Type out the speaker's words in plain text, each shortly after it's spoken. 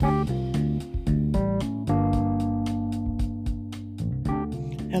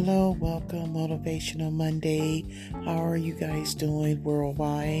Hello, welcome, Motivational Monday. How are you guys doing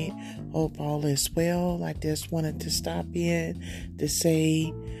worldwide? Hope all is well. I just wanted to stop in to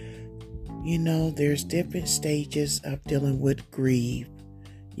say, there's different stages of dealing with grief.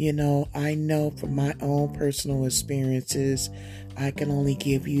 I know from my own personal experiences, I can only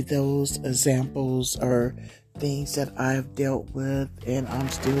give you those examples or things that I've dealt with and I'm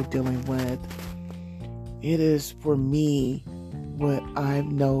still dealing with. It is for me what I've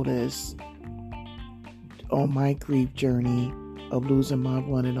noticed on my grief journey of losing my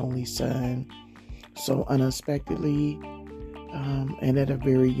one and only son so unexpectedly and at a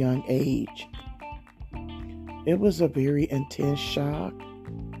very young age. It was a very intense shock.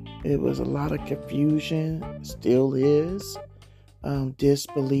 It was a lot of confusion, still is,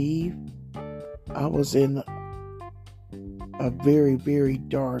 disbelief. I was in a very, very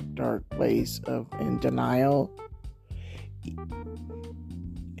dark place in denial.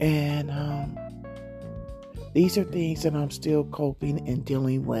 And these are things that I'm still coping and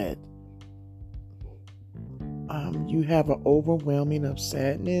dealing with. You have an overwhelming of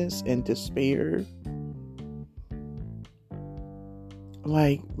sadness and despair.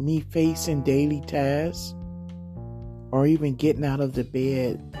 Like me facing daily tasks or even getting out of the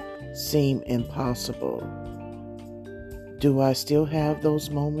bed seem impossible. Do I still have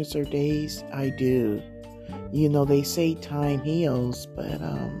those moments or days? I do. They say time heals, but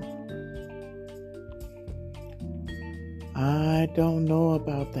I don't know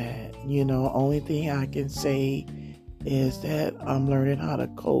about that. Only thing I can say is that I'm learning how to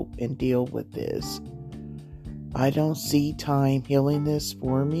cope and deal with this. I don't see time healing this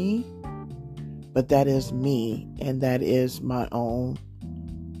for me, but that is me, and that is my own,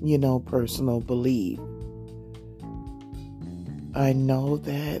 personal belief. I know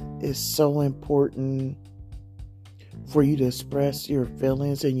that it's so important for you to express your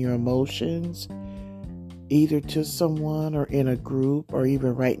feelings and your emotions, either to someone or in a group or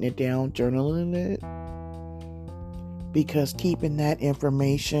even writing it down, journaling it. Because keeping that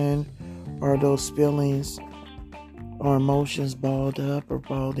information or those feelings or emotions balled up or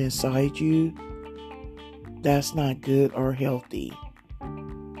balled inside you, that's not good or healthy.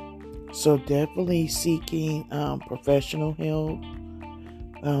 So definitely seeking professional help.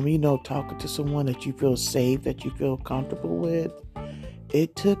 Talking to someone that you feel safe, that you feel comfortable with.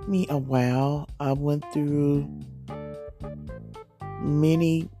 It took me a while. I went through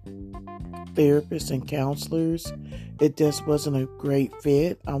many therapists and counselors. It just wasn't a great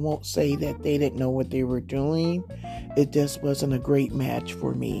fit. I won't say that they didn't know what they were doing. It just wasn't a great match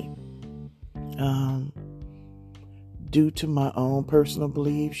for me. Due to my own personal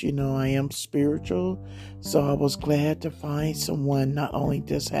beliefs, I am spiritual. So I was glad to find someone not only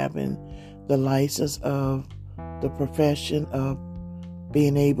just having the license of the profession of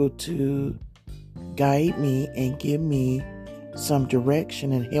being able to guide me and give me some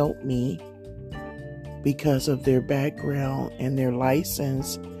direction and help me because of their background and their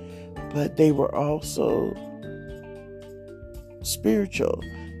license, but they were also spiritual.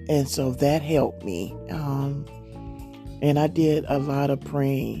 And so that helped me. And I did a lot of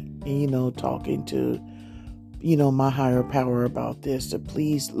praying and, talking to, my higher power about this to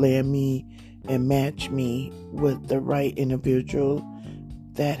please land me and match me with the right individual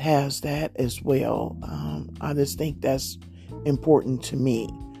that has that as well. I just think that's important to me.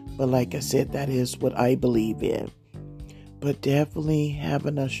 But like I said, that is what I believe in. But definitely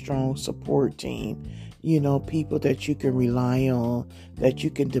having a strong support team, people that you can rely on, that you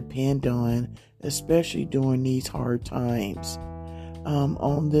can depend on, especially during these hard times.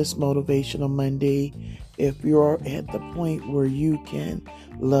 On this Motivational Monday, if you're at the point where you can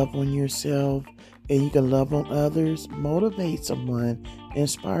love on yourself and you can love on others, motivate someone,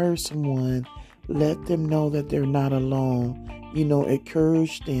 inspire someone, let them know that they're not alone,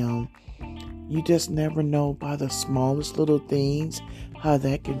 encourage them. You just never know by the smallest little things how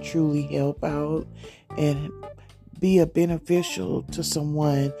that can truly help out and be a beneficial to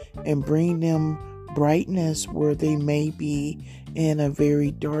someone and bring them brightness where they may be in a very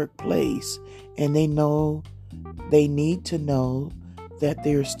dark place. And they need to know that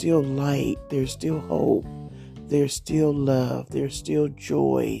there's still light, there's still hope, there's still love, there's still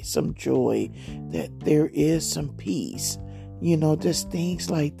joy, that there is some peace. Just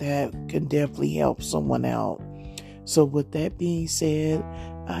things like that can definitely help someone out. So with that being said,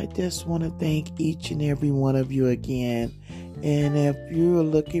 I just want to thank each and every one of you again. And if you're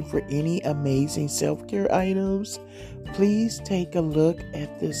looking for any amazing self-care items, please take a look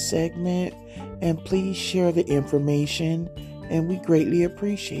at this segment and please share the information. And we greatly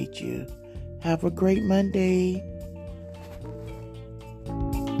appreciate you. Have a great Monday.